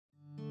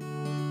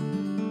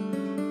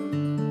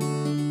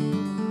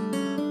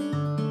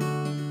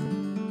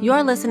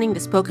You're listening to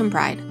Spoken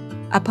Bride,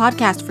 a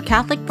podcast for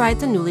Catholic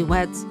brides and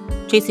newlyweds,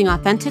 chasing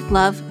authentic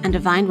love and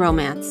divine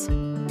romance.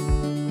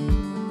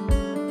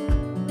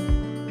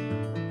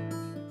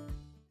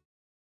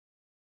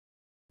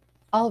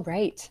 All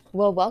right.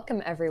 Well,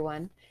 welcome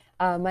everyone.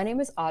 My name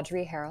is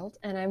Audrey Harold,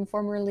 and I'm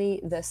formerly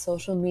the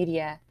social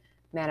media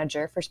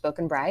manager for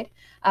Spoken Bride.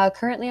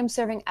 Currently, I'm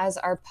serving as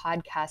our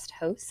podcast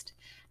host.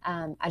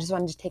 I just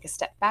wanted to take a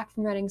step back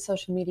from running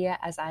social media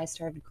as I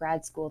started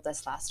grad school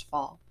this last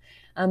fall.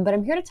 But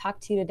I'm here to talk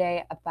to you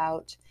today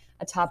about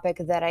a topic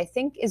that I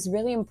think is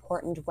really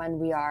important when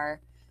we are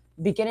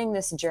beginning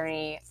this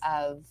journey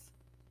of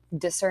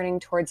discerning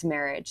towards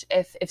marriage.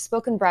 If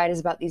Spoken Bride is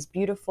about these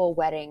beautiful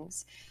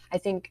weddings, I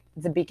think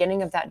the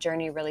beginning of that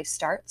journey really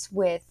starts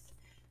with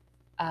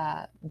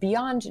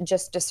beyond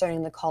just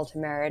discerning the call to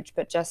marriage,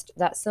 but just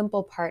that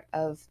simple part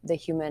of the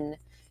human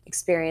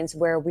experience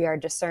where we are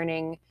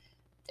discerning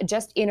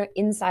just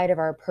inside of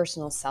our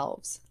personal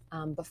selves.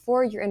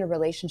 Before you're in a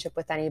relationship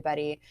with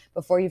anybody,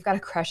 before you've got a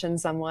crush on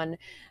someone,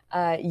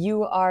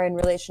 you are in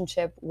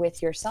relationship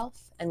with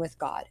yourself and with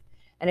God.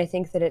 And I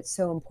think that it's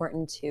so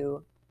important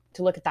to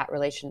look at that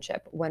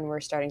relationship when we're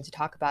starting to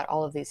talk about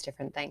all of these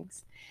different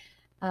things.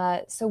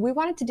 So we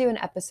wanted to do an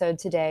episode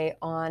today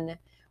on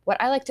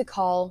what I like to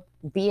call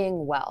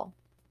being well,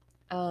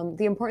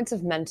 the importance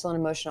of mental and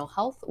emotional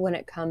health when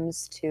it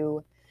comes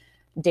to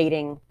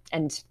dating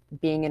and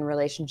being in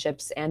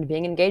relationships and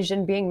being engaged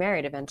and being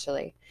married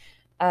eventually.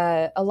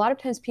 A lot of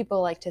times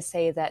people like to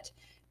say that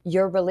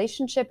your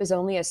relationship is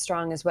only as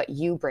strong as what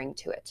you bring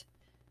to it.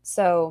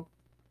 So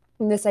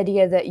this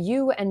idea that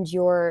you and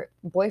your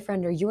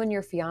boyfriend or you and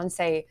your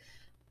fiance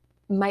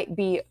might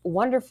be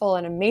wonderful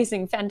and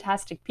amazing,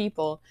 fantastic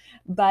people,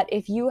 but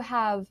if you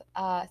have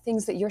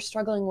things that you're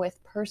struggling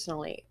with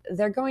personally,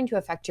 they're going to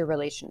affect your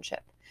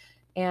relationship.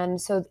 And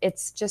so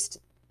it's just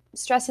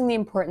stressing the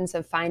importance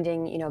of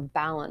finding,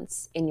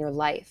 balance in your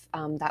life,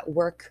 that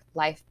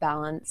work-life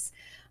balance,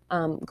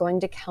 going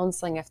to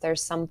counseling if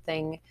there's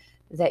something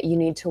that you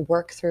need to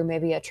work through,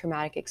 maybe a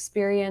traumatic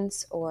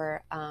experience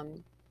or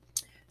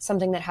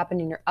something that happened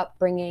in your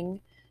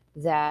upbringing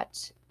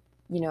that,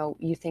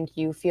 you think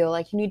you feel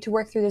like you need to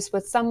work through this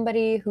with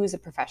somebody who is a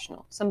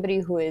professional, somebody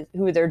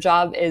who their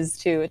job is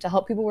to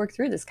help people work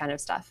through this kind of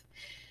stuff.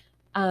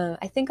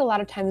 I think a lot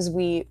of times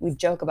we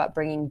joke about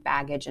bringing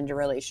baggage into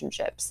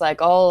relationships. I've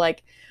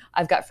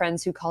got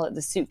friends who call it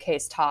the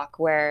suitcase talk,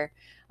 where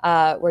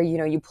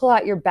you pull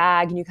out your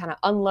bag and you kind of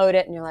unload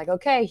it and you're like,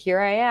 okay,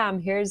 here I am.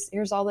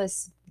 Here's all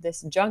this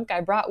junk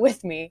I brought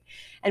with me.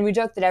 And we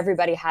joke that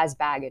everybody has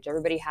baggage.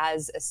 Everybody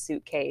has a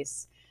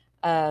suitcase.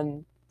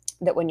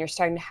 That when you're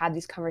starting to have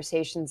these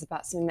conversations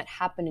about something that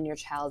happened in your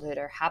childhood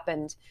or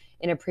happened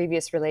in a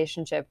previous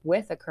relationship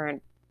with a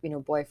current,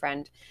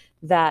 boyfriend,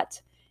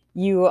 that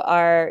you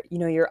are,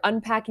 you're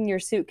unpacking your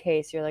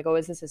suitcase. You're like, oh,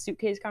 is this a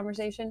suitcase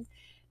conversation?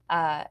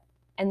 And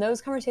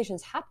those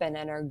conversations happen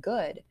and are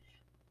good.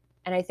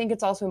 And I think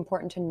it's also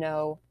important to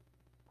know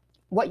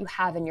what you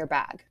have in your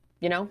bag.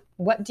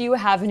 What do you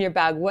have in your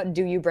bag? What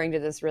do you bring to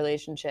this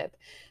relationship?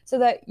 So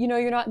that,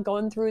 you're not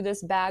going through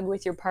this bag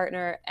with your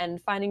partner and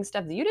finding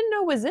stuff that you didn't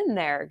know was in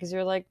there because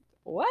you're like,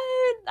 what?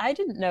 I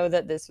didn't know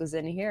that this was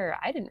in here.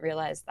 I didn't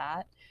realize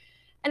that.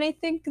 And I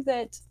think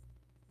that,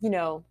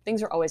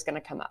 things are always going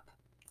to come up.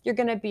 You're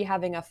going to be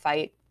having a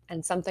fight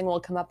and something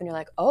will come up and you're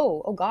like,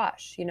 oh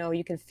gosh,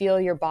 you can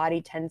feel your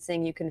body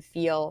tensing. You can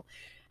feel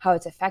how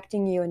it's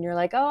affecting you. And you're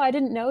like, oh, I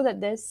didn't know that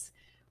this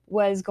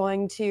was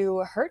going to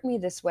hurt me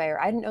this way,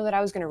 or I didn't know that I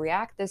was going to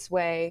react this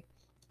way.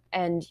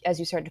 And as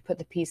you start to put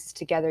the pieces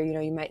together,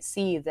 you might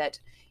see that,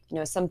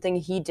 something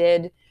he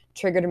did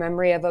triggered a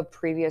memory of a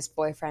previous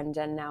boyfriend,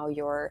 and now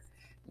you're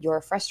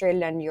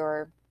frustrated and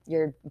your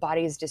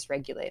body is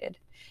dysregulated.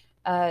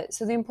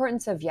 So the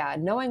importance of,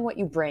 knowing what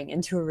you bring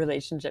into a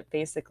relationship,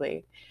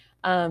 basically,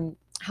 how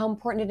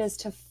important it is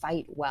to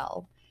fight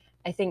well.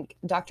 I think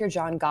Dr.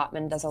 John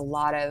Gottman does a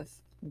lot of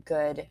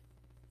good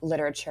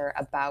literature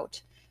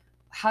about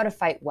how to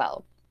fight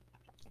well.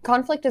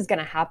 Conflict is going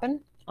to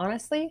happen,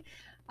 honestly.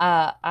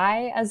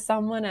 I, as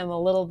someone,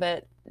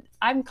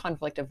 I'm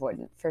conflict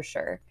avoidant for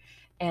sure.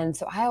 And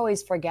so I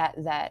always forget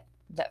that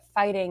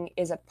fighting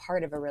is a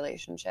part of a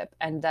relationship,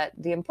 and that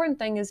the important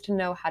thing is to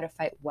know how to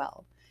fight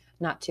well,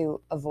 not to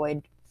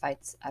avoid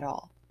fights at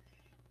all.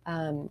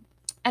 And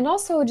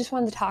also I just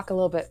wanted to talk a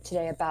little bit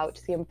today about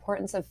the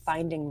importance of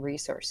finding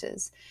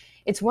resources.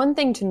 It's one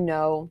thing to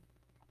know,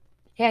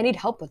 hey, I need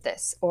help with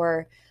this,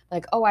 or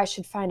like, oh, I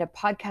should find a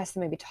podcast that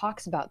maybe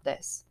talks about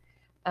this.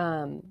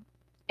 And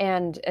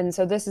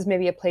so this is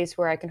maybe a place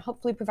where I can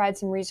hopefully provide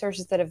some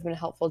resources that have been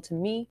helpful to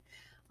me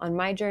on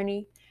my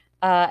journey.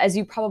 As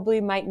you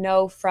probably might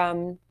know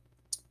from,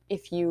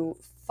 if you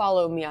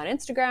follow me on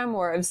Instagram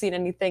or have seen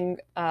anything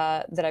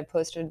that I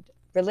posted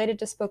related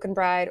to Spoken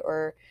Bride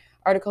or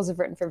articles I've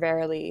written for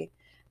Verily,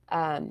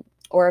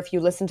 or if you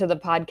listen to the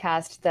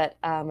podcast that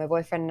my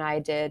boyfriend and I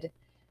did,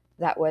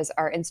 that was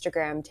our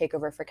Instagram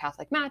takeover for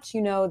Catholic Match,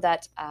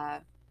 that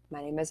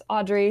my name is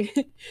Audrey.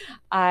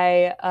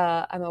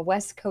 I'm a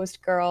West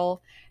Coast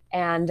girl,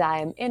 and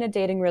I'm in a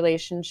dating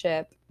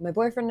relationship. My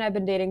boyfriend and I have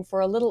been dating for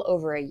a little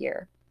over a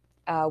year.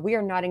 We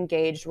are not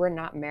engaged. We're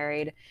not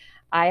married.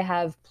 I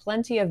have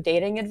plenty of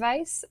dating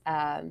advice,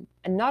 and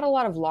not a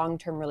lot of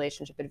long-term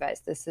relationship advice.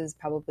 This is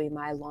probably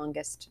my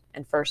longest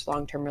and first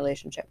long-term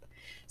relationship.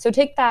 So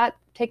take that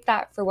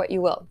for what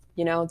you will.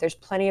 You know, there's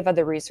plenty of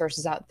other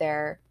resources out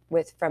there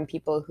from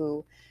people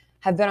who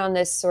have been on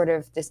this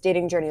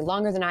dating journey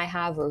longer than I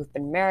have, or who've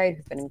been married,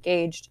 who've been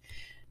engaged.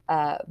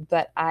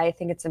 But I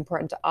think it's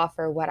important to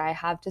offer what I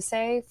have to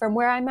say from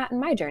where I'm at in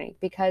my journey,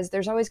 because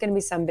there's always going to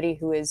be somebody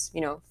who is,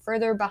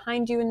 further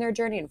behind you in their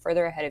journey and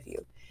further ahead of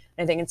you.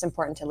 And I think it's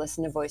important to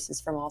listen to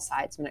voices from all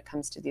sides when it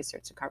comes to these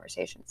sorts of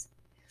conversations.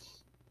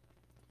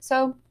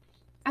 So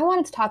I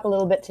wanted to talk a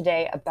little bit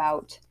today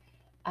about,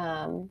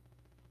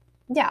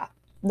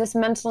 this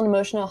mental and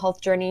emotional health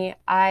journey.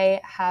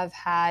 I have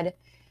had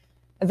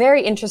a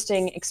very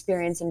interesting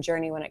experience and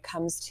journey when it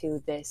comes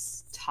to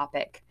this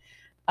topic.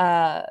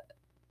 I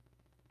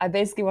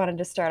basically wanted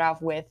to start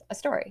off with a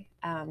story.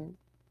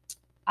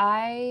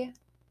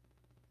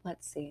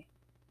 Let's see.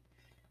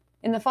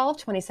 In the fall of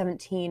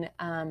 2017,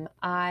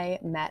 I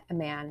met a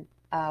man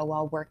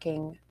while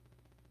working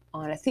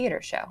on a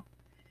theater show.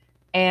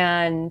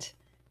 And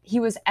he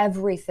was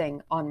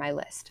everything on my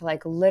list,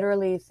 like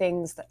literally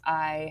things that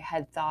I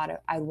had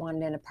thought I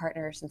wanted in a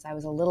partner since I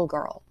was a little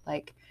girl.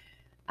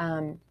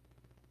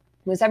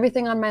 Was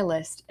everything on my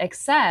list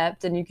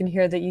except, and you can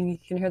hear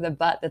the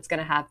but that's going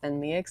to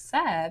happen,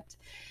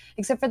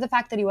 except for the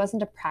fact that he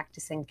wasn't a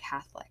practicing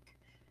Catholic.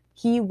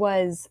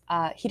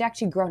 He'd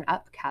actually grown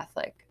up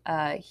Catholic.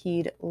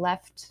 He'd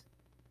left,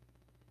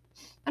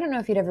 I don't know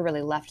if he'd ever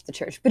really left the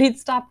church, but he'd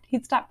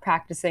stopped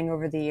practicing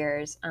over the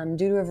years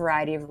due to a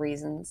variety of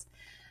reasons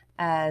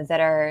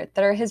that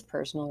are his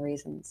personal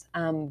reasons.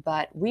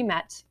 But we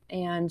met,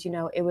 and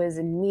it was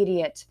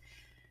immediate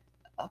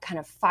kind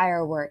of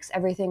fireworks.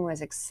 Everything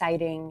was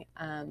exciting.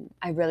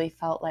 I really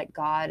felt like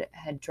God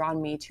had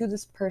drawn me to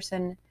this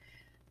person,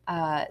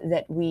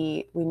 that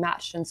we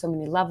matched on so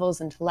many levels,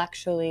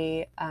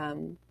 intellectually,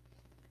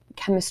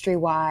 chemistry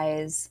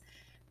wise,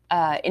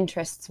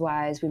 interests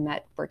wise. We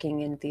met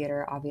working in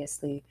theater,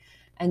 obviously.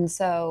 And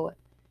so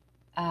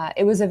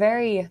it was a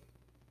very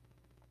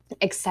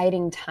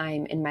exciting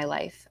time in my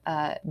life,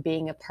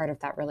 being a part of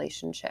that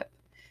relationship.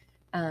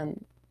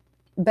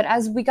 But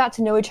as we got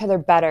to know each other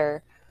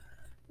better,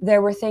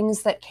 there were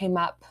things that came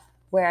up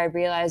where I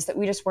realized that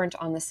we just weren't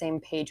on the same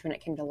page when it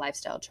came to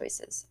lifestyle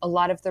choices. A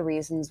lot of the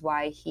reasons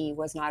why he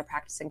was not a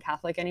practicing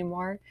Catholic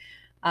anymore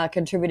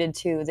contributed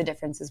to the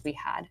differences we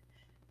had.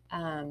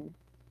 And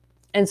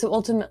so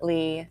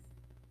ultimately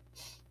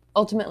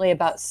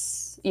about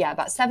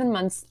 7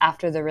 months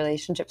after the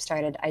relationship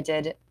started, I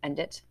did end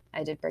it.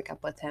 I did break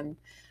up with him.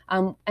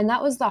 And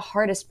that was the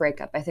hardest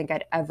breakup I think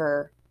I'd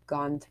ever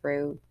gone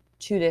through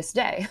to this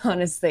day,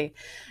 honestly,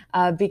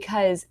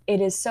 because it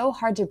is so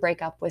hard to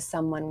break up with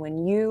someone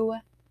when you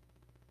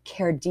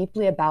care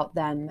deeply about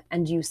them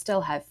and you still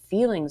have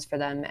feelings for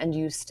them and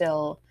you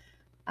still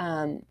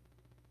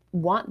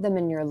want them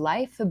in your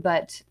life,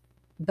 but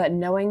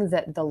knowing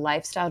that the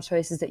lifestyle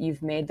choices that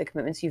you've made, the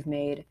commitments you've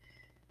made,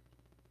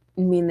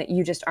 mean that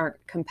you just aren't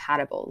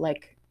compatible.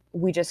 Like,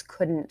 we just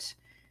couldn't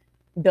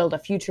build a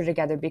future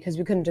together because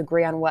we couldn't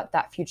agree on what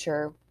that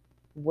future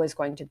was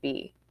going to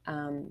be.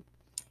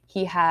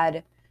 He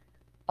had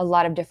a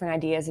lot of different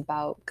ideas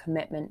about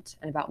commitment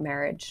and about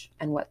marriage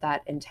and what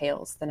that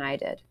entails than I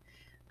did.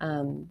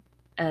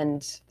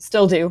 And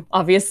still do,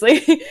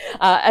 obviously.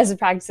 As a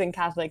practicing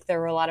Catholic, there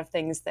were a lot of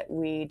things that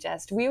we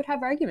would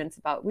have arguments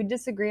about, we'd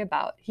disagree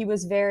about. He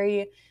was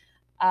very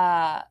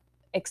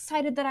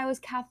excited that I was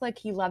Catholic.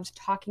 He loved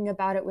talking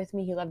about it with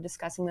me. He loved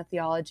discussing the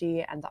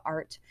theology and the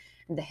art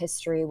and the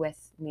history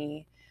with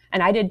me.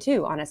 And I did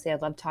too, honestly. I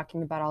loved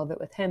talking about all of it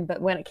with him. But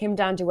when it came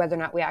down to whether or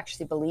not we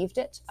actually believed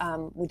it,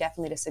 we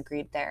definitely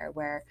disagreed there,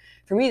 where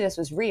for me, this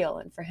was real.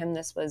 And for him,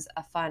 this was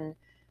a fun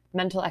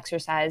mental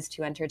exercise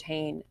to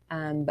entertain,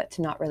 but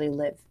to not really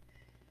live.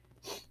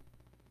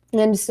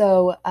 And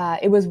so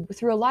it was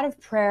through a lot of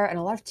prayer and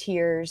a lot of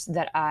tears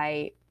that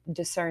I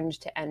discerned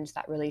to end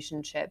that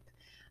relationship.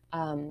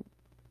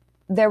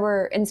 There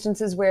were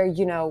instances where,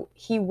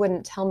 he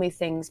wouldn't tell me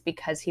things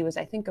because he was,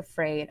 I think,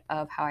 afraid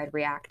of how I'd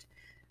react.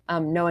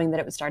 Knowing that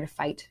it would start a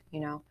fight,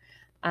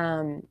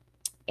 and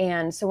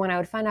so when I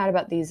would find out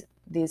about these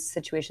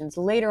situations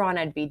later on,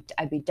 I'd be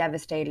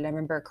devastated. I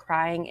remember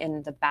crying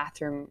in the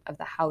bathroom of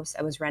the house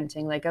I was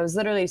renting. Like, I was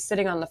literally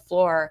sitting on the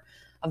floor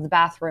of the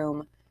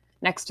bathroom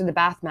next to the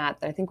bath mat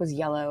that I think was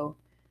yellow,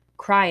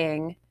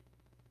 crying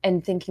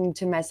and thinking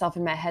to myself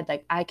in my head,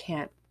 like, I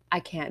can't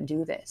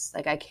do this.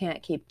 Like, I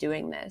can't keep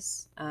doing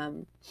this.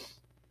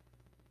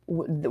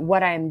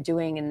 What I'm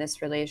doing in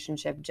this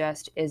relationship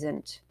just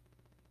isn't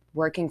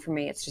working for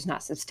me. It's just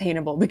not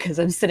sustainable because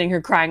I'm sitting here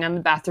crying on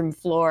the bathroom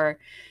floor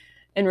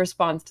in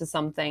response to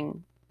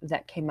something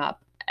that came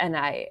up. And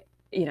I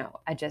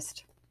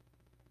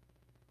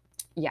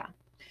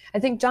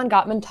think John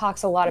Gottman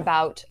talks a lot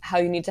about how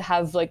you need to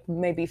have like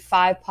maybe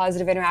 5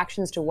 positive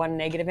interactions to 1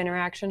 negative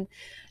interaction.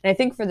 And I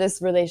think for this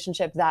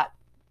relationship, that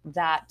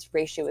that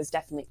ratio was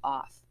definitely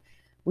off.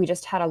 We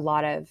just had a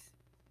lot of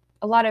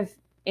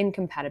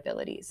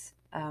incompatibilities.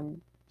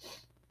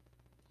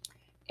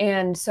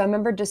 And so I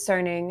remember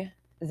discerning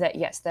that,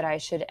 yes, that I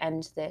should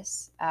end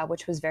this,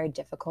 which was very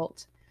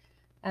difficult.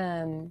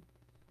 I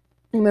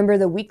remember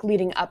the week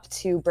leading up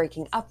to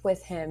breaking up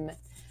with him,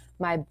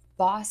 my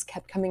boss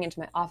kept coming into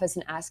my office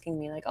and asking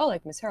me like, oh,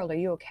 like, Miss Harold, are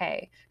you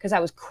okay? Because I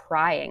was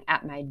crying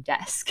at my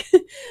desk.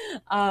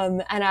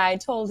 And I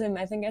told him,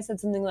 I think I said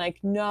something like,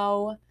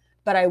 no,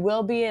 but I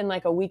will be in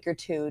like a week or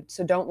two,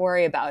 so don't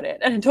worry about it.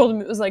 And I told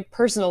him it was like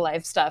personal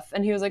life stuff.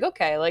 And he was like,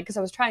 okay, like, because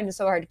I was trying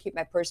so hard to keep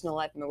my personal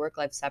life and my work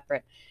life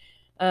separate.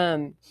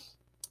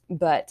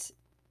 But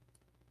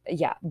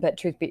yeah, but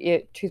truth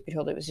be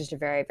told, it was just a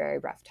very, very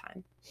rough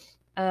time.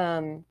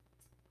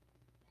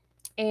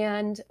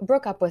 And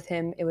broke up with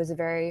him. It was a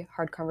very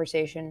hard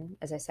conversation.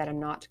 As I said, I'm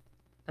not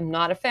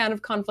a fan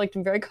of conflict.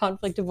 I'm very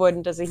conflict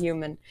avoidant as a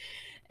human.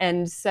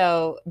 And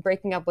so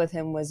breaking up with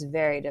him was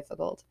very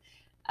difficult.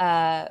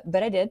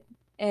 But I did.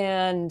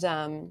 And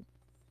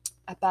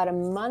about a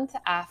month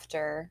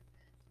after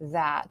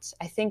that,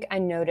 I think I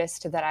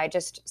noticed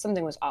that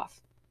something was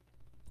off.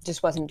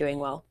 Just wasn't doing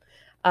well.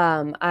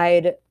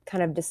 I'd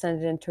kind of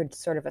descended into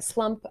sort of a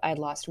slump. I'd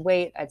lost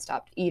weight. I'd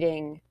stopped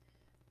eating.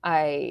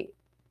 I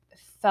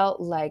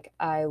felt like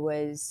I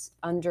was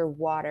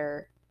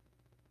underwater,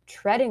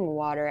 treading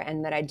water,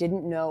 and that I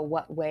didn't know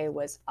what way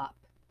was up.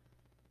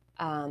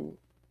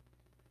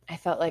 I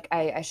felt like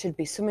I should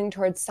be swimming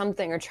towards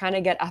something or trying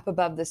to get up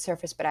above the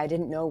surface, but I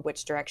didn't know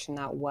which direction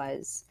that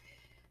was.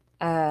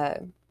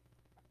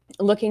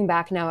 Looking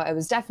back now, I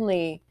was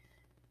definitely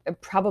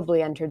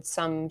probably entered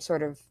some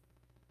sort of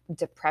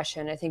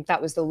depression. I think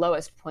that was the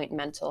lowest point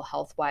mental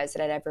health wise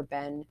that I'd ever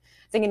been.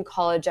 I think in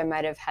college I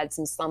might have had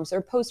some slumps,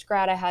 or post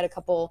grad I had a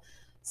couple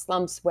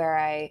slumps where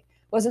I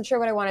wasn't sure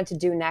what I wanted to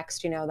do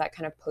next, that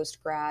kind of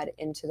post grad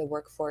into the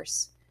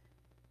workforce,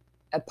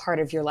 a part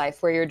of your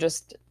life where you're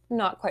just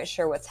not quite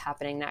sure what's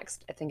happening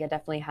next. I think I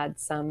definitely had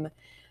some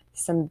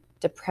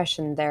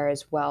depression there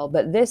as well,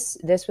 but this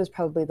was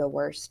probably the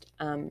worst.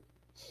 I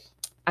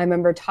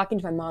remember talking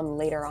to my mom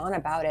later on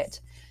about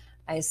it.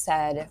 I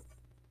said,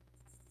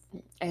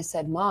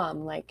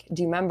 Mom, like,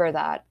 do you remember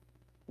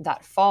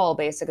that fall?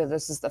 Basically,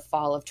 this is the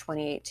fall of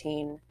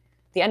 2018,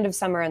 the end of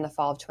summer and the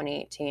fall of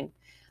 2018.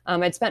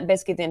 I'd spent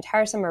basically the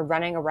entire summer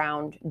running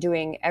around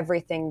doing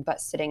everything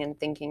but sitting and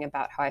thinking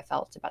about how I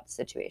felt about the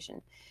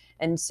situation.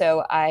 And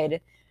so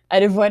I'd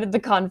avoided the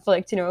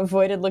conflict,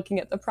 avoided looking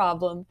at the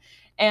problem,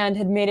 and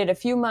had made it a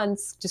few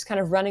months just kind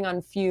of running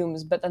on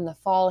fumes. But then the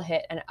fall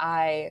hit, and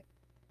I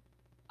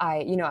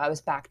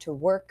was back to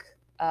work.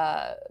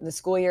 The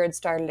school year had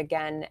started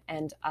again,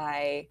 and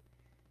I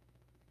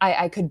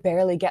could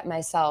barely get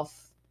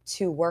myself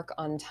to work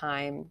on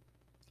time.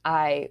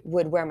 I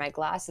would wear my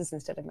glasses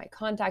instead of my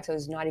contacts. I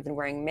was not even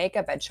wearing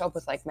makeup. I'd show up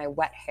with like my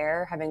wet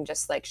hair, having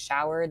just like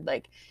showered.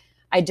 Like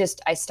I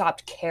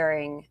stopped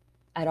caring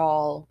at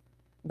all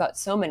about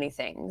so many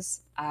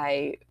things.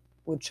 I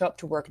would show up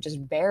to work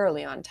just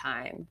barely on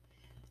time.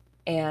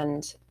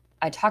 And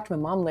I talked to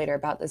my mom later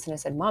about this, and I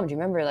said, Mom, do you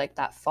remember like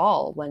that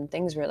fall when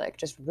things were like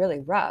just really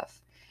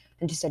rough?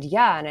 And she said,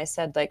 yeah. And I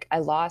said, like, I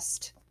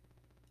lost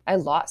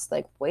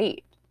like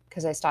weight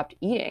because I stopped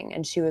eating.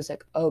 And she was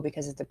like, oh,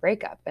 because of the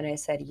breakup. And I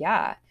said,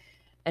 yeah.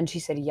 And she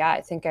said, yeah,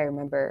 I think I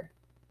remember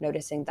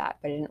noticing that,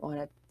 but I didn't want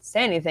to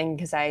say anything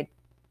because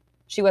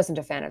she wasn't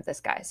a fan of this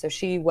guy. So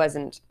she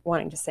wasn't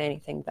wanting to say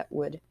anything that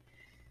would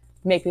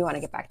make me want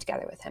to get back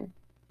together with him.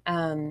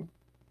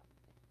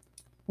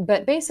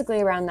 But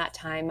basically around that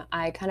time,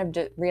 I kind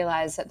of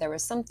realized that there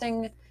was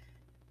something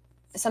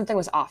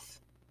was off.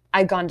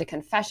 I'd gone to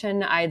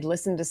confession. I'd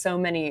listened to so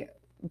many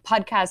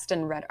podcasts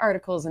and read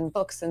articles and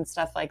books and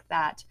stuff like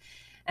that.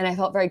 And I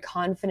felt very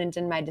confident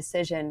in my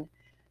decision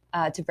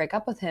to break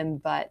up with him,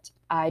 but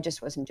I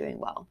just wasn't doing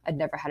well. I'd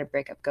never had a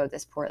breakup go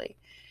this poorly.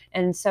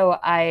 And so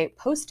I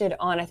posted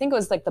on, I think it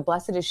was like the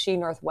Blessed is She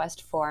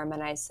Northwest forum,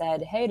 and I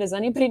said, hey, does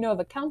anybody know of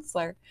a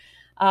counselor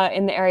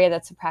in the area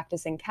that's a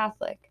practicing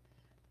Catholic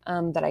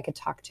that I could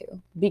talk to?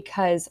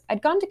 Because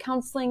I'd gone to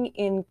counseling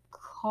in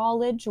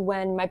college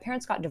when my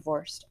parents got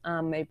divorced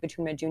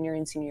between my junior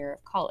and senior year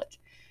of college.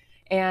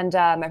 And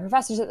my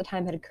professors at the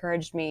time had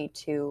encouraged me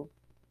to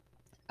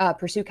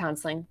pursue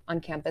counseling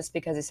on campus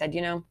because they said,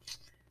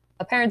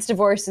 a parent's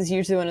divorce is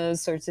usually one of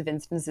those sorts of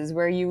instances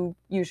where you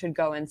should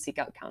go and seek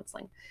out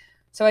counseling.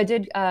 So I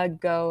did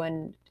go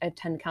and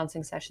attend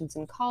counseling sessions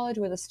in college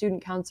with a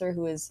student counselor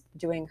who was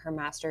doing her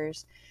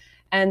master's.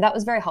 And that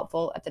was very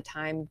helpful at the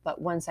time.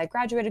 But once I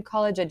graduated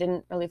college, I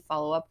didn't really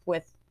follow up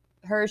with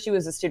her. She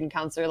was a student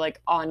counselor,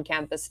 like on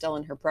campus, still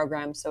in her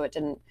program. So it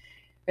didn't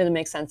really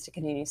make sense to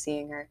continue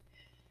seeing her.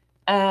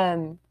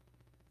 And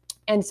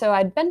so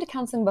I'd been to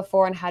counseling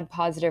before and had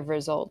positive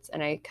results.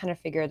 And I kind of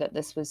figured that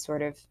this was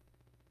sort of,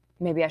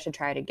 maybe I should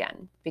try it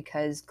again,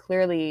 because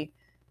clearly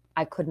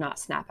I could not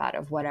snap out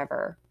of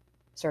whatever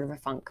sort of a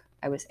funk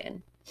I was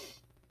in.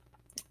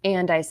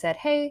 And I said,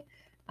 hey,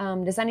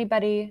 does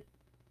anybody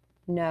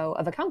know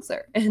of a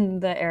counselor in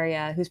the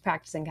area who's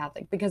practicing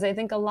Catholic? Because I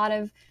think a lot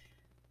of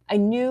I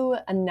knew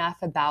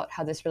enough about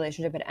how this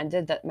relationship had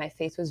ended that my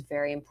faith was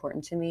very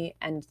important to me,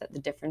 and that the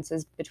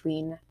differences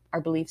between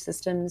our belief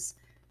systems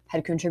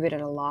had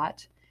contributed a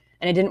lot.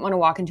 And I didn't want to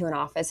walk into an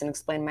office and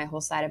explain my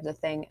whole side of the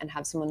thing and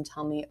have someone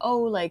tell me, oh,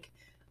 like,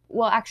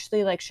 well,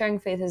 actually, like, sharing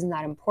faith isn't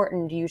that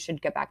important. You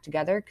should get back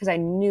together. Because I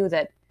knew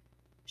that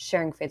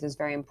sharing faith is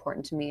very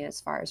important to me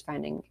as far as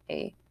finding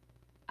a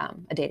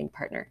dating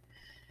partner.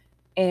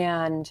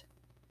 And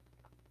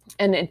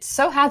it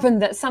so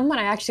happened that someone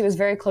I actually was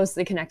very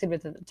closely connected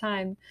with at the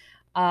time,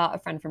 a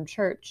friend from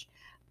church,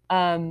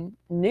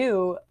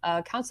 knew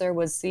a counselor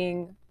was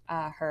seeing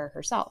her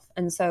herself.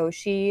 And so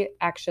she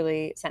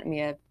actually sent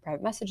me a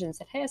private message and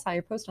said, hey, I saw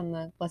your post on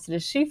the Blessed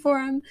is She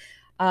forum.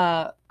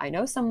 I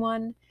know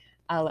someone.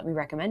 Let me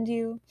recommend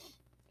you.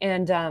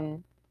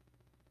 And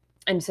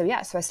so,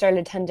 yeah, so I started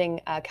attending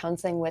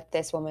counseling with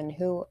this woman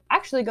who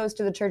actually goes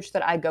to the church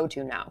that I go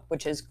to now,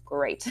 which is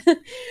great.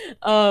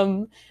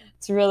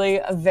 It's really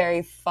a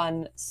very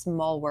fun,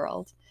 small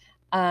world.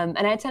 And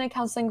I attended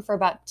counseling for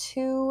about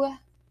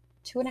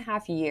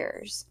 2.5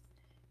 years,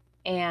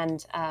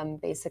 and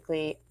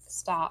basically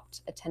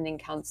stopped attending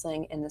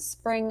counseling in the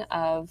spring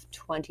of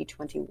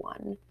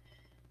 2021.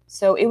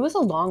 So it was a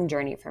long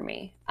journey for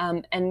me.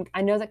 And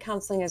I know that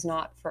counseling is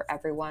not for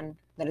everyone.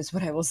 That is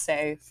what I will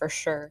say for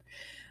sure.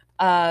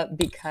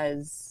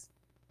 Because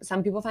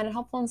some people find it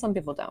helpful and some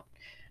people don't.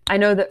 I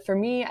know that for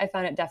me, I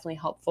found it definitely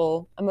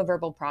helpful. I'm a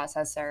verbal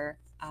processor.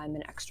 I'm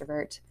an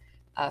extrovert.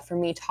 For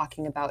me,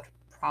 talking about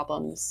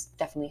problems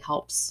definitely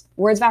helps.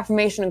 Words of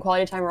affirmation and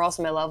quality time are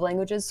also my love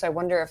languages. So I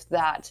wonder if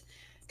that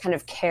kind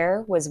of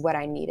care was what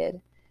I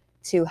needed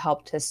to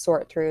help to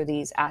sort through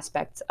these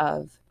aspects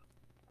of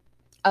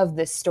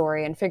this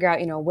story and figure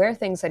out, where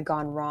things had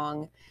gone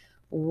wrong.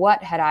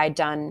 What had I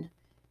done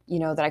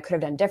that I could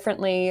have done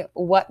differently?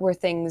 What were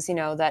things,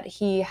 that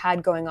he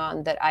had going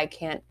on that I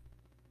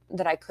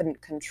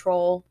couldn't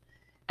control,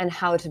 and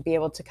how to be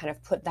able to kind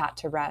of put that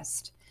to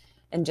rest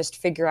and just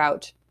figure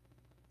out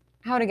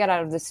how to get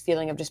out of this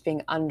feeling of just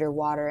being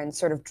underwater and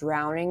sort of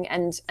drowning.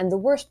 And the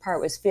worst part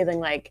was feeling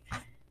like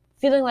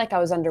I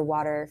was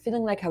underwater,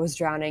 feeling like I was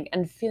drowning,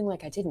 and feeling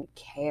like I didn't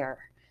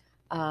care.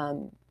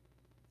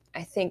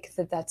 I think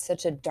that that's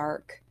such a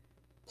dark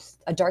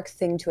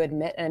thing to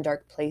admit and a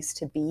dark place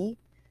to be.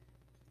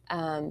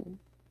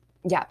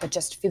 But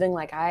just feeling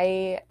like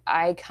I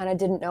kind of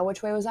didn't know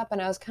which way was up,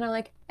 and I was kind of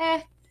like,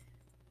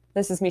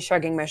 this is me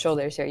shrugging my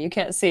shoulders here. You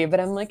can't see, but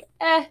I'm like,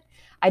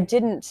 I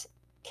didn't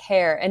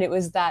care. And it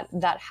was that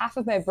half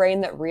of my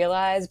brain that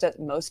realized that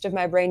most of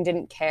my brain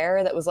didn't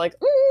care, that was like,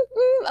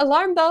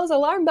 alarm bells.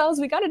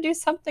 We got to do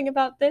something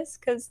about this,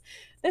 because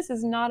this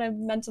is not a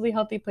mentally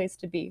healthy place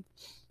to be.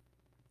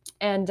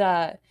 And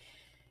that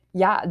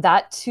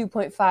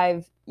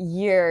 2.5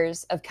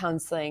 years of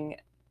counseling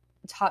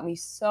taught me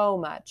so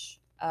much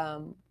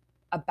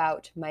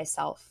about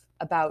myself,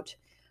 about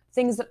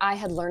things that I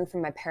had learned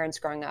from my parents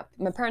growing up.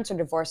 My parents are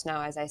divorced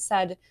now, as I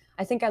said.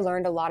 I think I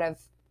learned a lot of,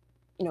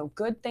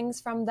 good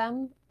things from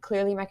them.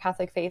 Clearly, my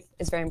Catholic faith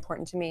is very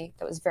important to me.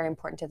 That was very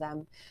important to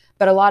them.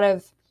 But a lot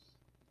of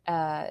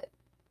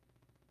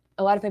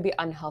maybe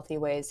unhealthy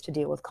ways to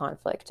deal with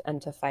conflict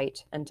and to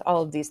fight, and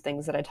all of these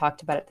things that I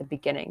talked about at the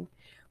beginning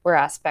were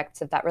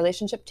aspects of that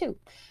relationship too.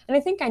 And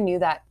I think I knew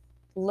that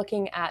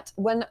looking at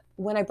when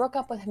I broke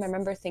up with him. I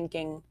remember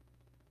thinking,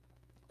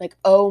 like,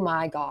 oh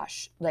my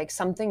gosh, like,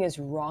 something is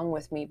wrong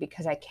with me,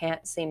 because I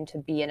can't seem to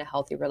be in a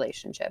healthy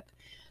relationship.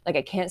 Like,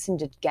 I can't seem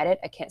to get it.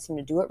 I can't seem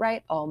to do it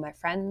right. All my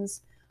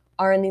friends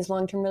are in these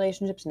long-term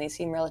relationships and they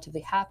seem relatively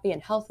happy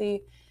and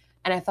healthy.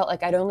 And I felt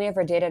like I'd only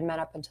ever dated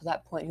men up until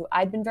that point who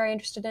I'd been very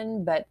interested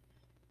in, but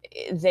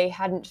they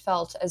hadn't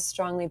felt as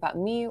strongly about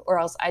me, or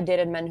else I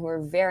dated men who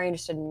were very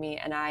interested in me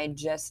and I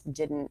just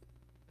didn't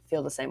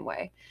feel the same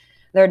way.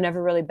 There had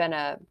never really been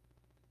a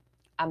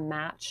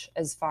match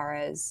as far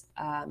as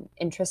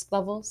interest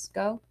levels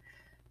go,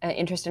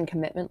 interest and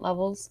commitment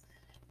levels.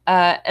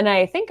 And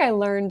I think I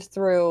learned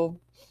through,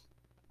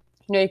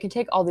 you can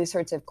take all these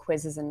sorts of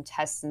quizzes and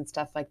tests and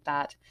stuff like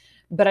that.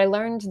 But I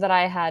learned that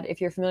I had, if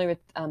you're familiar with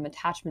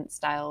attachment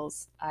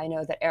styles, I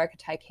know that Erica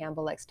Ty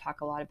Campbell likes to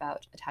talk a lot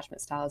about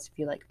attachment styles. If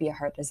you like Be a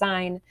Heart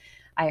Design,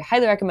 I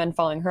highly recommend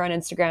following her on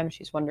Instagram.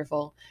 She's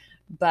wonderful.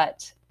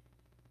 But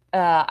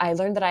I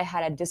learned that I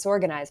had a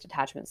disorganized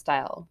attachment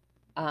style,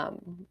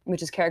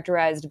 which is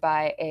characterized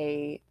by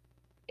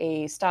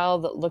a style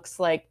that looks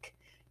like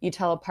you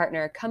tell a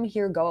partner, come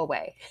here, go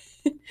away,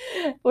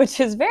 which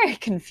is very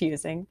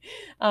confusing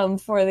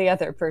for the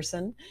other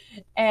person.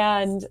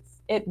 And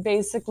it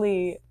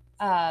basically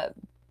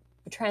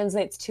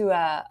translates to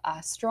a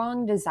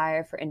strong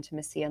desire for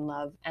intimacy and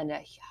love, and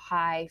a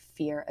high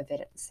fear of it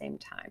at the same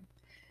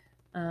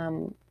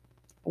time,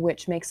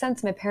 which makes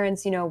sense. My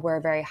parents, were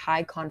a very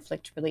high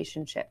conflict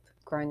relationship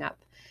growing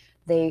up.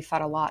 They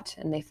fought a lot,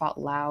 and they fought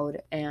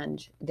loud,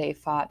 and they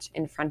fought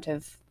in front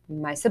of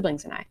my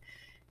siblings and I.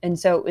 And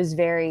so it was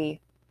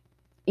very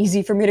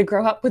easy for me to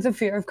grow up with a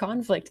fear of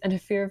conflict and a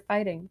fear of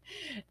fighting.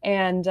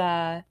 And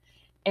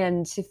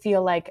to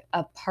feel like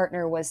a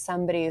partner was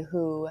somebody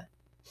who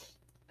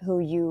who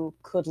you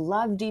could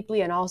love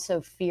deeply and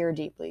also fear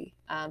deeply,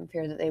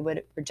 fear that they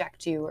would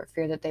reject you or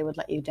fear that they would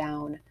let you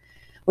down,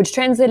 which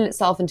translated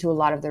itself into a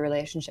lot of the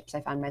relationships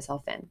I found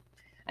myself in.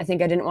 I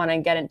think I didn't want to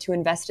get too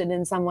invested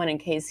in someone in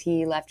case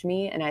he left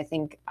me. And I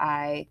think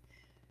I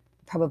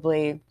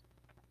probably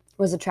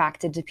was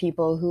attracted to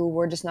people who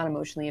were just not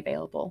emotionally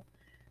available,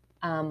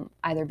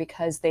 either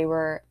because they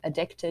were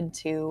addicted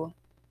to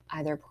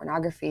either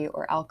pornography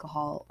or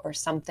alcohol or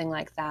something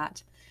like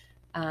that.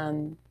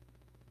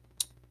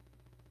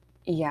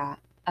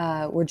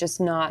 We're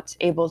just not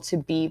able to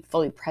be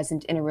fully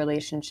present in a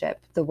relationship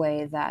the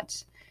way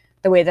that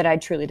I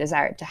truly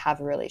desired to have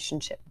a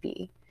relationship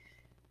be.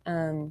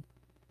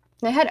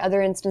 I had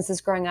other instances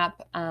growing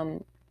up,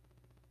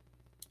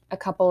 a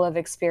couple of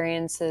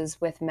experiences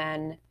with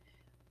men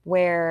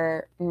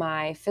where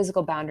my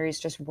physical boundaries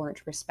just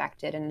weren't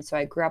respected. And so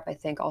I grew up, I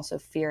think, also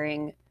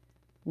fearing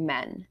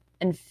men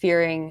and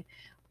fearing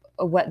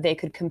what they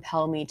could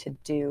compel me to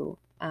do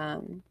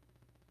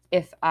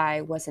if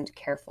I wasn't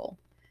careful.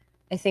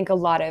 I think a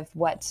lot of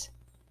what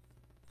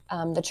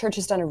the church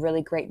has done a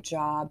really great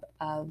job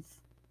of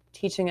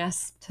teaching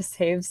us to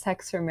save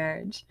sex for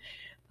marriage.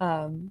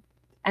 And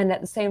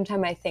at the same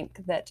time, I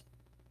think that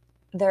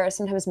there are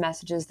sometimes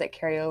messages that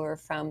carry over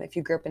from if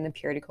you grew up in the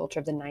purity culture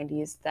of the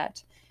 90s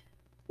that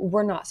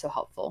were not so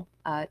helpful,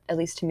 at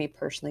least to me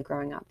personally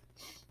growing up.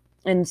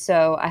 And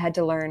so I had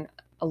to learn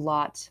a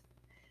lot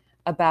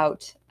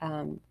about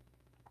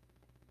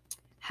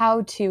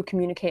how to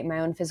communicate my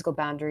own physical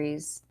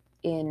boundaries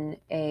in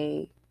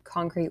a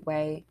concrete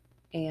way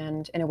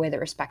and in a way that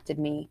respected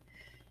me,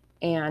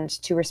 and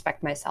to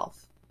respect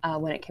myself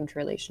when it came to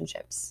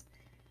relationships.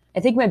 I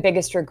think my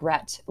biggest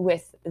regret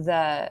with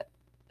the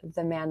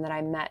man that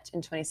I met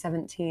in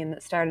 2017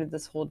 that started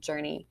this whole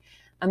journey,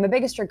 my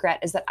biggest regret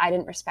is that I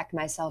didn't respect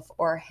myself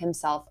or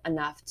himself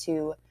enough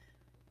to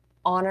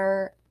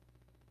honor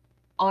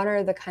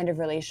the kind of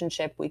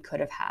relationship we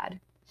could have had.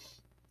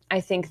 I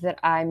think that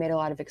I made a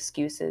lot of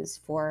excuses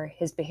for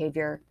his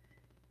behavior,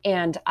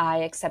 and I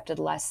accepted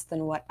less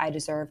than what I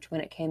deserved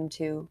when it came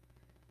to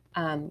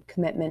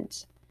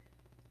commitment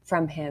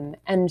from him.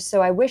 And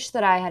so I wish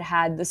that I had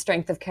had the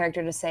strength of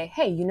character to say,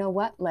 hey, you know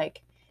what?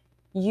 Like,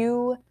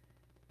 you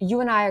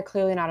and I are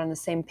clearly not on the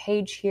same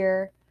page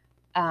here.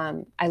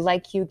 I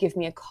like you. Give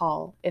me a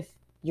call if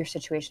your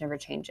situation ever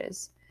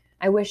changes.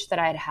 I wish that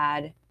I had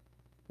had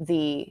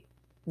the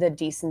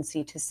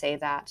decency to say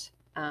that,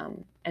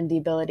 and the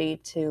ability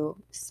to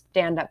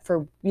stand up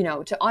for,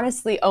 to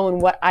honestly own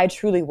what I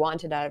truly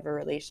wanted out of a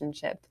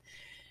relationship,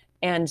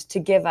 and to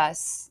give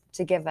us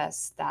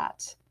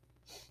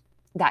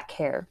that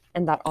care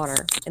and that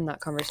honor in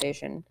that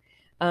conversation.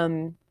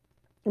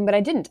 But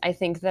I didn't. I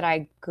think that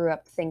I grew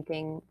up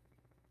thinking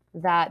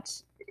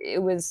that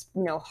it was,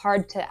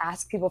 hard to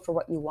ask people for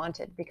what you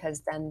wanted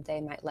because then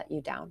they might let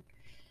you down.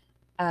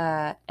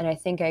 And I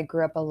think I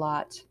grew up a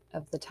lot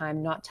of the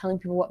time not telling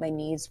people what my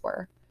needs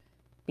were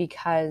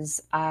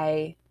because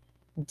I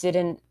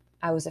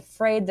was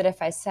afraid that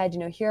if I said,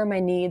 here are my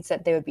needs,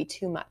 that they would be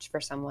too much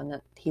for someone,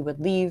 that he would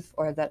leave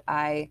or that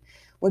I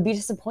would be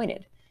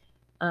disappointed.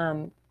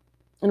 And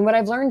what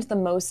I've learned the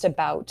most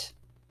about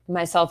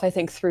myself, I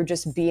think, through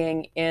just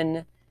being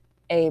in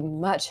a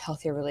much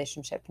healthier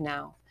relationship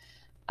now,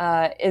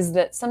 is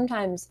that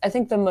sometimes I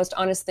think the most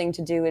honest thing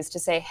to do is to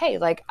say, hey,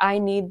 like, I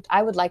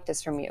would like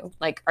this from you.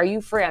 Like, are you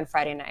free on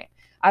Friday night?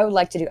 I would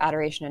like to do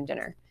adoration and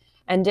dinner.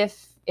 And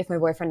if my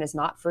boyfriend is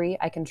not free,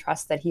 I can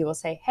trust that he will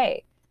say,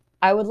 hey,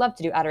 I would love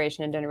to do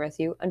adoration and dinner with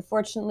you.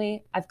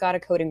 Unfortunately, I've got a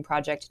coding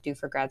project due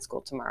for grad school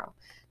tomorrow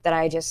that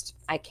I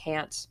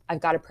can't, I've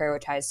got to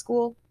prioritize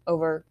school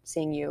over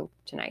seeing you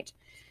tonight.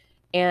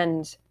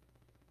 And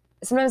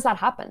sometimes that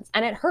happens,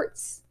 and it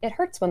hurts. It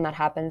hurts when that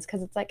happens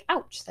because it's like,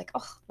 ouch, like,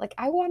 oh, like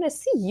I want to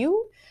see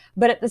you.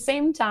 But at the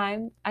same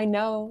time, I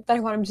know that I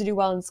want him to do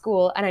well in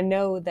school. And I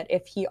know that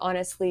if he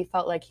honestly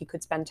felt like he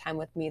could spend time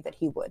with me, that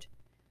he would.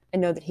 I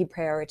know that he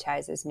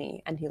prioritizes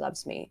me and he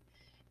loves me.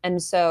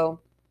 And so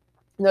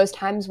those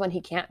times when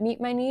he can't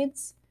meet my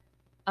needs,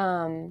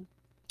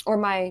 or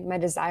my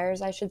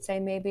desires, I should say,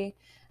 maybe,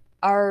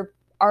 are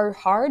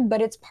hard,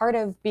 but it's part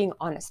of being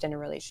honest in a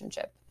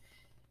relationship.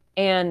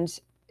 And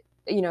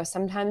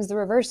sometimes the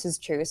reverse is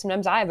true.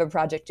 Sometimes I have a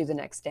project due the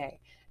next day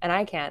and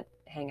I can't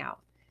hang out.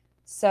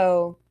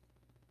 So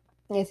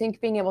I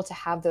think being able to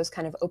have those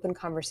kind of open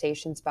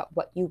conversations about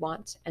what you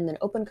want, and then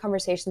open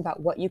conversations about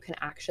what you can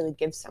actually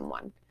give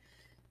someone,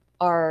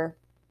 are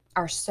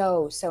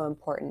so, so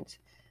important.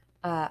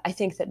 I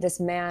think that this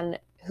man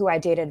who I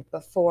dated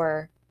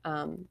before,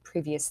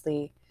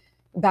 previously,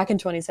 back in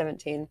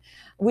 2017,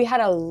 we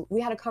had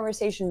a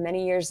conversation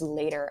many years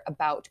later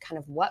about kind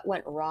of what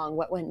went wrong,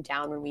 what went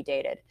down when we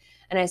dated.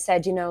 And I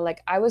said,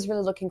 like, I was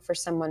really looking for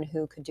someone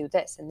who could do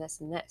this and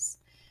this and this.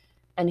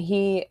 And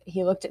he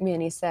looked at me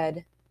and he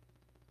said,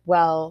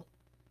 well,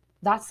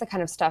 that's the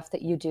kind of stuff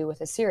that you do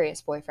with a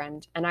serious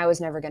boyfriend, and I was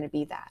never going to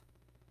be that.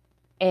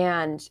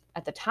 And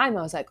at the time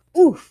I was like,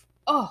 oof,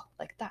 oh,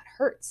 like that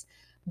hurts.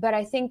 But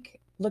I think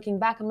looking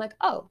back, I'm like,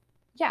 oh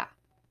yeah,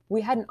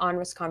 we had an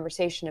honest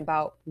conversation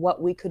about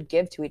what we could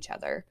give to each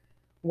other,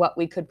 what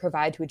we could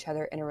provide to each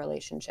other in a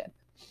relationship.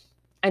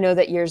 I know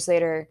that years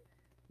later,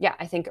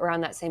 I think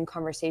around that same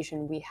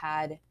conversation, we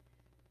had,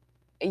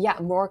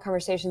 more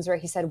conversations where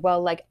he said,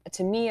 well, like,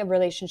 to me, a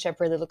relationship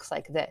really looks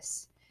like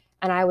this.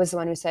 And I was the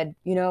one who said,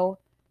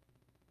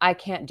 I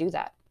can't do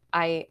that.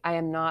 I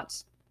am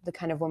not the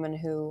kind of woman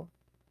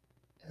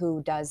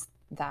who does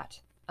that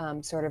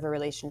sort of a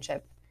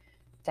relationship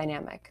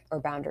dynamic or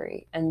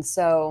boundary. And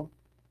so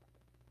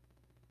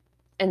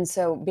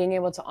being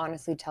able to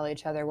honestly tell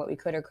each other what we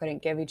could or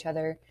couldn't give each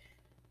other,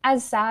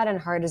 as sad and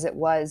hard as it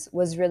was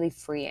really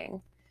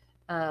freeing.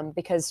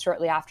 Because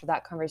shortly after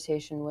that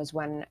conversation was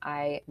when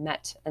I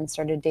met and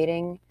started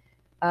dating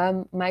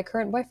my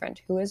current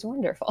boyfriend, who is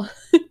wonderful.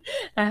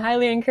 I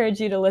highly encourage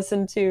you to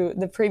listen to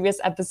the previous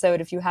episode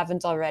if you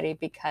haven't already,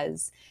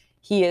 because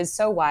he is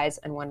so wise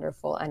and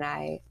wonderful, and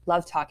I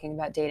love talking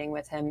about dating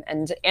with him.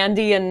 And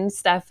Andy and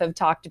Steph have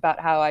talked about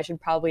how I should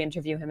probably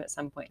interview him at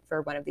some point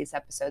for one of these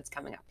episodes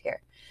coming up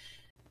here.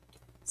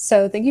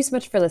 So thank you so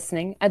much for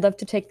listening. I'd love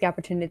to take the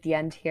opportunity at the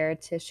end here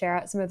to share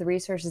out some of the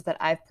resources that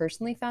I've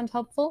personally found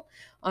helpful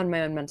on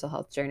my own mental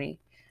health journey.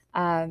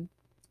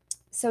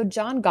 So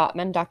John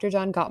Gottman, Dr.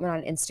 John Gottman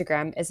on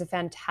Instagram, is a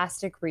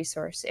fantastic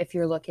resource if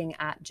you're looking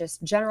at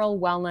just general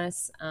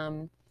wellness,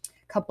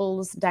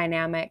 couples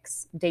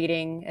dynamics,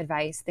 dating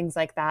advice, things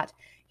like that.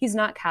 He's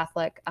not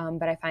Catholic,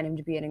 but I find him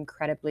to be an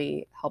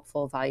incredibly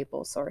helpful,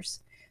 valuable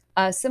source.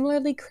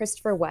 Similarly,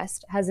 Christopher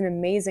West has an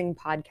amazing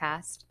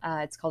podcast.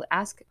 It's called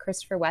Ask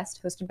Christopher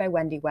West, hosted by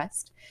Wendy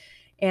West.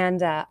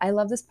 And I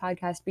love this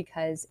podcast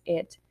because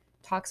it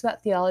talks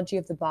about theology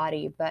of the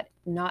body, but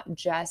not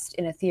just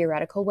in a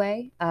theoretical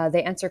way.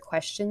 They answer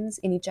questions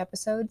in each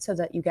episode so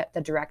that you get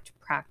the direct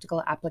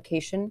practical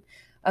application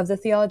of the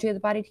theology of the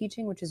body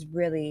teaching, which is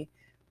really,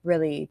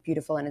 really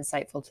beautiful and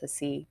insightful to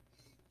see.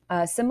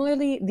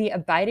 Similarly, the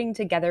Abiding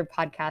Together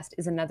podcast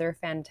is another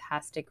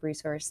fantastic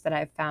resource that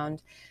I've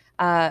found.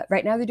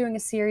 Right now they're doing a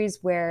series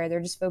where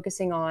they're just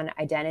focusing on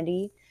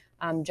identity,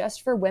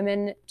 just for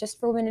women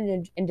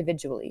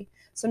individually.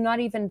 So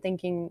not even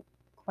thinking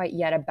quite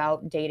yet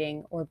about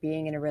dating or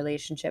being in a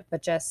relationship,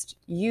 but just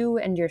you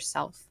and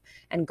yourself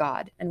and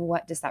God, and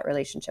what does that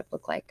relationship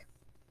look like?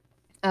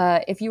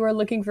 If you are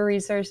looking for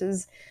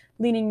resources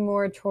leaning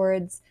more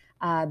towards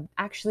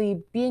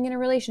actually being in a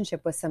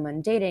relationship with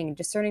someone, dating,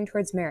 discerning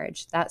towards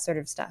marriage, that sort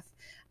of stuff,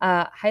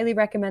 highly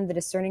recommend the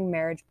Discerning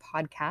Marriage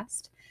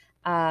podcast.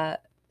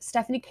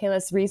 Stephanie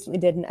Kalis recently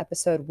did an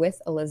episode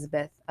with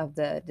Elizabeth of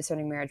the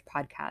Discerning Marriage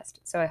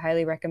podcast, so I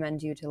highly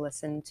recommend you to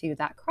listen to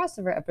that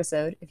crossover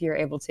episode if you're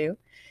able to.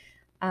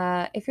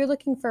 If you're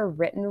looking for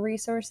written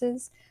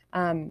resources,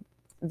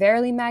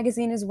 Verily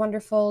magazine is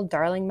wonderful,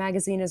 Darling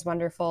magazine is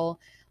wonderful.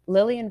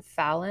 Lillian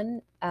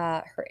Fallon,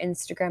 her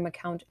Instagram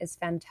account is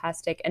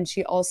fantastic, and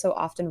she also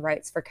often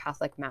writes for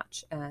Catholic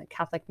Match.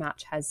 Catholic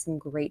Match has some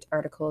great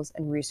articles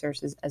and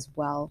resources as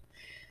well.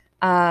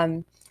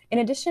 In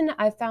addition,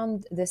 I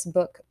found this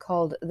book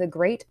called The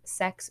Great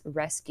Sex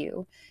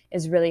Rescue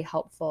is really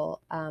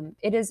helpful.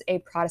 It is a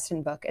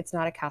Protestant book. It's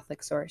not a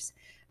Catholic source,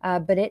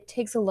 but it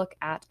takes a look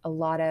at a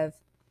lot of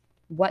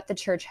what the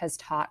church has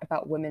taught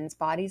about women's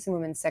bodies and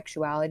women's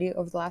sexuality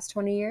over the last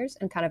 20 years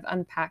and kind of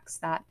unpacks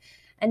that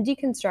and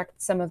deconstructs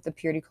some of the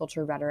purity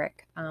culture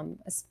rhetoric.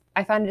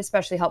 I find it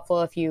especially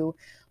helpful if you,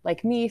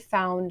 like me,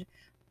 found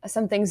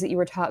some things that you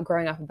were taught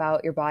growing up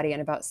about your body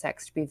and about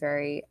sex to be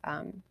very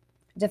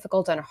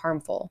difficult and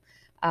harmful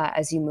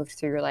as you moved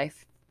through your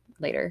life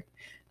later.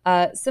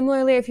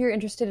 Similarly, if you're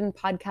interested in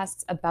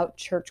podcasts about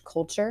church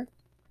culture,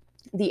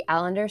 the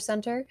Allender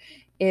Center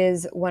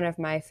is one of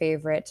my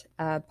favorite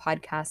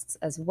podcasts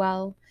as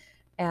well.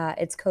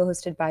 It's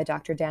co-hosted by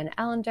Dr. Dan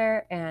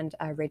Allender and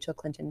Rachel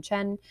Clinton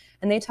Chen,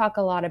 and they talk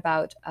a lot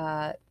about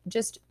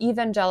just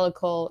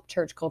evangelical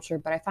church culture,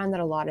 but I find that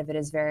a lot of it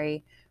is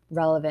very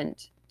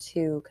relevant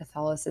to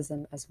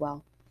Catholicism as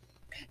well.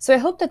 So I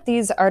hope that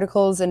these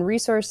articles and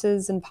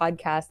resources and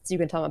podcasts, you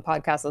can tell I'm a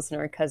podcast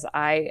listener because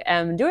I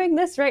am doing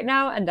this right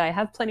now and I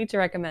have plenty to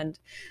recommend.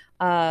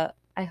 I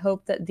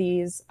hope that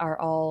these are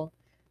all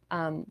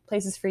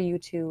places for you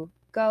to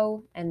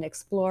go and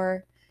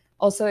explore.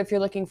 Also, if you're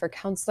looking for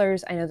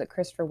counselors, I know that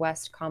Christopher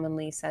West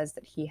commonly says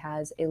that he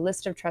has a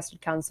list of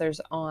trusted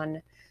counselors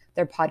on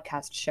their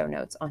podcast show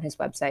notes on his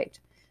website.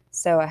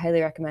 So I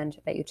highly recommend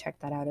that you check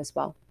that out as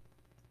well.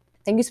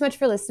 Thank you so much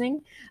for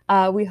listening.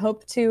 We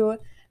hope to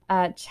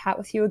chat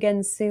with you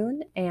again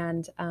soon.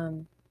 And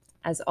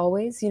as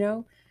always,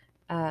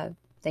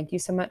 thank you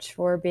so much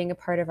for being a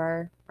part of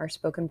our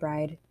Spoken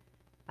Bride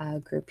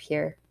group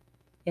here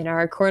in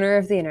our corner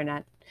of the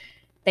internet.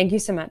 Thank you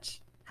so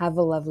much. Have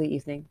a lovely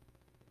evening.